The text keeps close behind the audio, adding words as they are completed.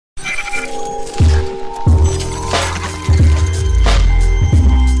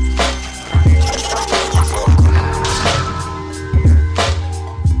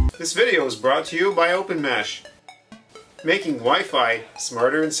video is brought to you by OpenMesh, making Wi-Fi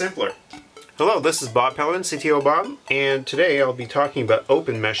smarter and simpler. Hello, this is Bob Pellerin, CTOBOB, and today I'll be talking about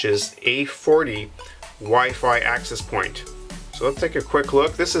OpenMesh's A40 Wi-Fi Access Point. So let's take a quick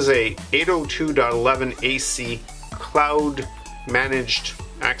look. This is a 802.11 AC cloud managed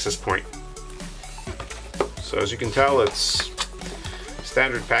access point. So as you can tell, it's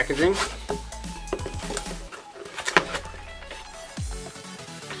standard packaging.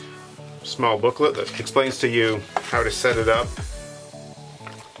 Small booklet that explains to you how to set it up,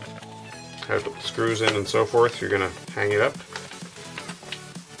 how to put the screws in and so forth. You're going to hang it up.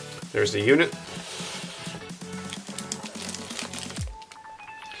 There's the unit.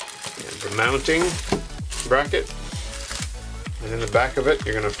 And the mounting bracket. And in the back of it,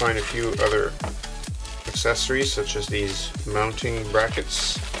 you're going to find a few other accessories such as these mounting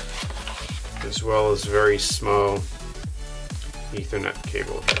brackets, as well as very small Ethernet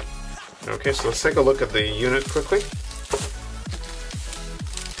cable. Okay, so let's take a look at the unit quickly.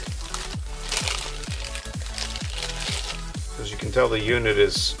 As you can tell, the unit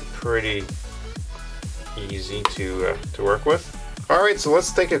is pretty easy to work with. Alright, so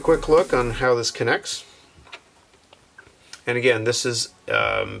let's take a quick look on how this connects. And again, this is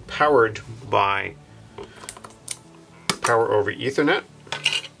powered by Power over Ethernet.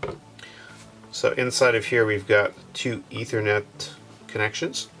 So inside of here we've got two Ethernet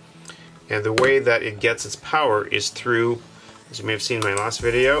connections. And the way that it gets its power is through, as you may have seen in my last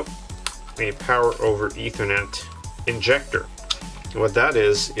video, a Power over Ethernet injector. And what that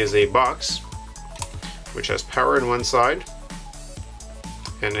is a box which has power on one side,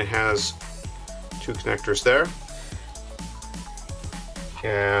 and it has two connectors there.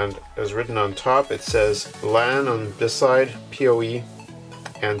 And as written on top, it says LAN on this side, PoE,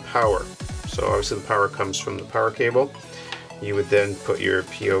 and power. So obviously the power comes from the power cable. You would then put your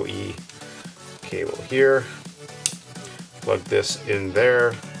PoE cable here, plug this in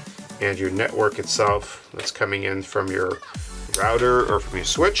there, and your network itself that's coming in from your router or from your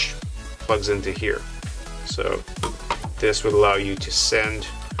switch plugs into here. So this would allow you to send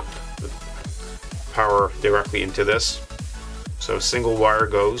the power directly into this. So a single wire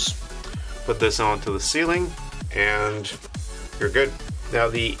goes, put this onto the ceiling, and you're good. Now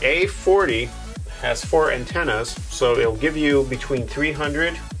the A40 has 4 antennas, so it'll give you between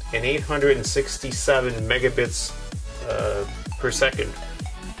 300 and 867 megabits per second.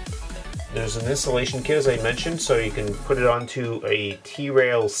 There's an installation kit, as I mentioned, so you can put it onto a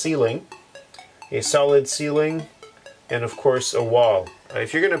T-rail ceiling, a solid ceiling, and of course a wall.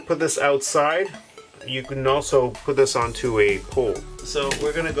 If you're going to put this outside, you can also put this onto a pole. So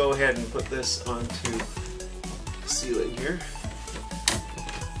we're going to go ahead and put this onto the ceiling here.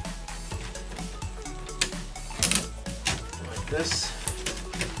 Like this.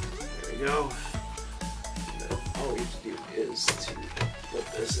 There we go. And then all we have to do is to put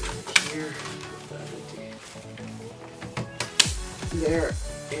this in here, put that into there,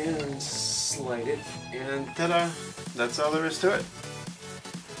 and slide it, and ta-da! That's all there is to it.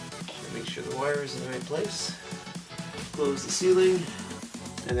 Make sure the wire is in the right place. Close the ceiling,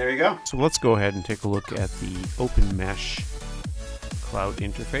 and there you go. So let's go ahead and take a look at the OpenMesh cloud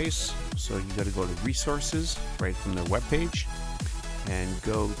interface. So you got to go to Resources right from their web page, and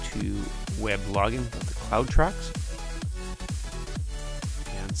go to Web Login with the Cloud Tracks,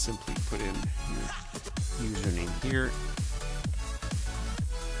 and simply put in your username here,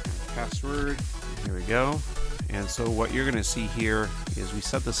 and password. Here we go. And so what you're going to see here is we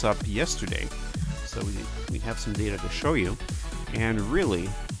set this up yesterday, so we have some data to show you. And really,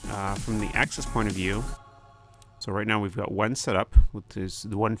 from the access point of view, so right now we've got one set up, which is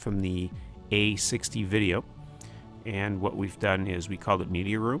the one from the A60 video. And what we've done is we called it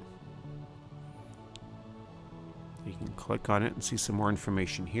Media Room. You can click on it and see some more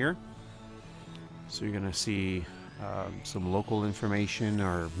information here. So you're going to see some local information,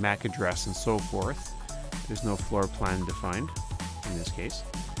 our MAC address, and so forth. There's no floor plan defined in this case.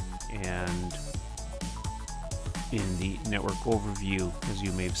 And in the network overview, as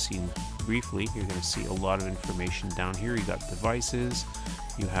you may have seen briefly, you're going to see a lot of information down here. You got devices,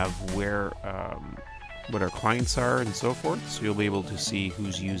 you have where what our clients are and so forth, so you'll be able to see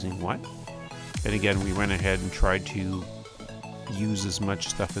who's using what. And again, we went ahead and tried to use as much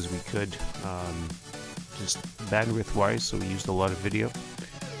stuff as we could, just bandwidth wise, so we used a lot of video.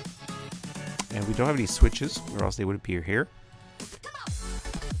 And we don't have any switches, or else they would appear here.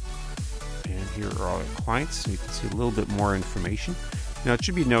 And here are all our clients, so you can see a little bit more information. Now it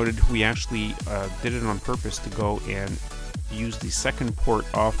should be noted, we actually did it on purpose to go and use the second port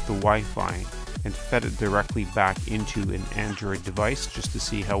off the Wi-Fi and fed it directly back into an Android device just to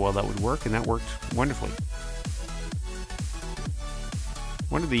see how well that would work, and that worked wonderfully.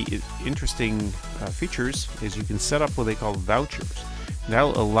 One of the interesting features is you can set up what they call vouchers.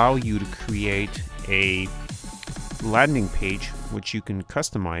 That'll allow you to create a landing page which you can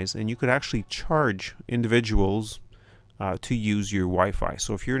customize, and you could actually charge individuals to use your Wi-Fi.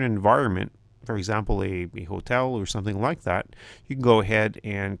 So if you're in an environment, for example a hotel or something like that, you can go ahead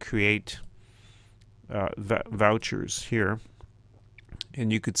and create vouchers here,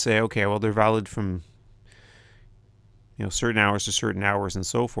 and you could say, okay, well, they're valid from certain hours to certain hours and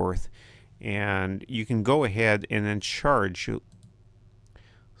so forth, and you can go ahead and then charge.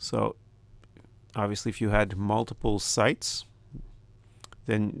 So obviously if you had multiple sites,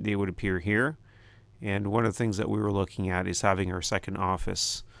 then they would appear here, and one of the things that we were looking at is having our second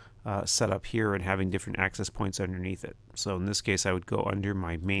office set up here and having different access points underneath it. So in this case I would go under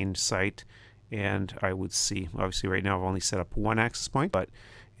my main site, and I would see, obviously right now I've only set up one access point, but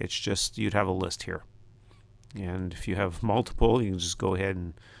it's just, you'd have a list here. And if you have multiple, you can just go ahead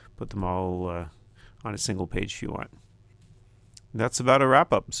and put them all on a single page if you want. That's about a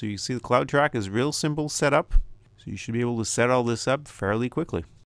wrap up. So you see the CloudTrack is real simple setup. So you should be able to set all this up fairly quickly.